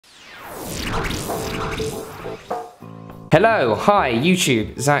Hello, hi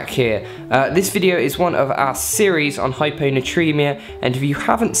YouTube, Zach here. This video is one of our series on hyponatraemia, and if you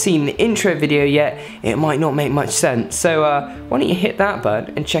haven't seen the intro video yet, it might not make much sense. So why don't you hit that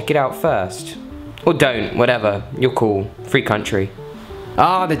button and check it out first. Or don't, whatever, you're cool, free country.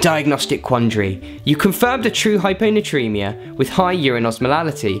 The diagnostic quandary. You confirmed a true hyponatraemia with high urine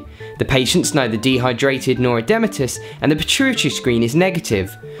osmolality. The patient's neither dehydrated nor oedematous, and the pituitary screen is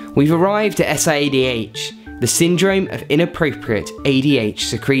negative. We've arrived at SIADH, the syndrome of inappropriate ADH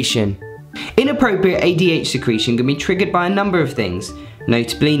secretion. Inappropriate ADH secretion can be triggered by a number of things,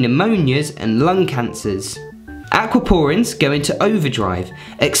 notably pneumonias and lung cancers. Aquaporins go into overdrive,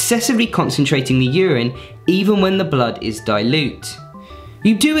 excessively concentrating the urine even when the blood is dilute.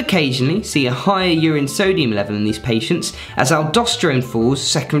 You do occasionally see a higher urine sodium level in these patients as aldosterone falls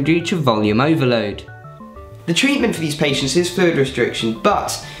secondary to volume overload. The treatment for these patients is fluid restriction,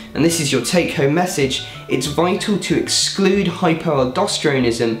 but, and this is your take-home message, it's vital to exclude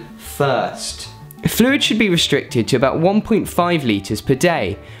hypoaldosteronism first. Fluid should be restricted to about 1.5 litres per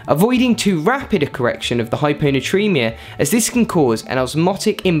day, avoiding too rapid a correction of the hyponatraemia, as this can cause an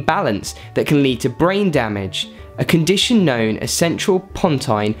osmotic imbalance that can lead to brain damage, a condition known as central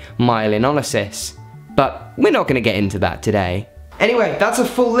pontine myelinolysis. But we're not going to get into that today. Anyway, that's a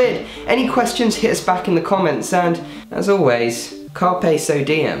full lid. Any questions, hit us back in the comments, and as always, carpe so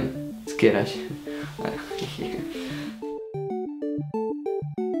diem. It's good, actually.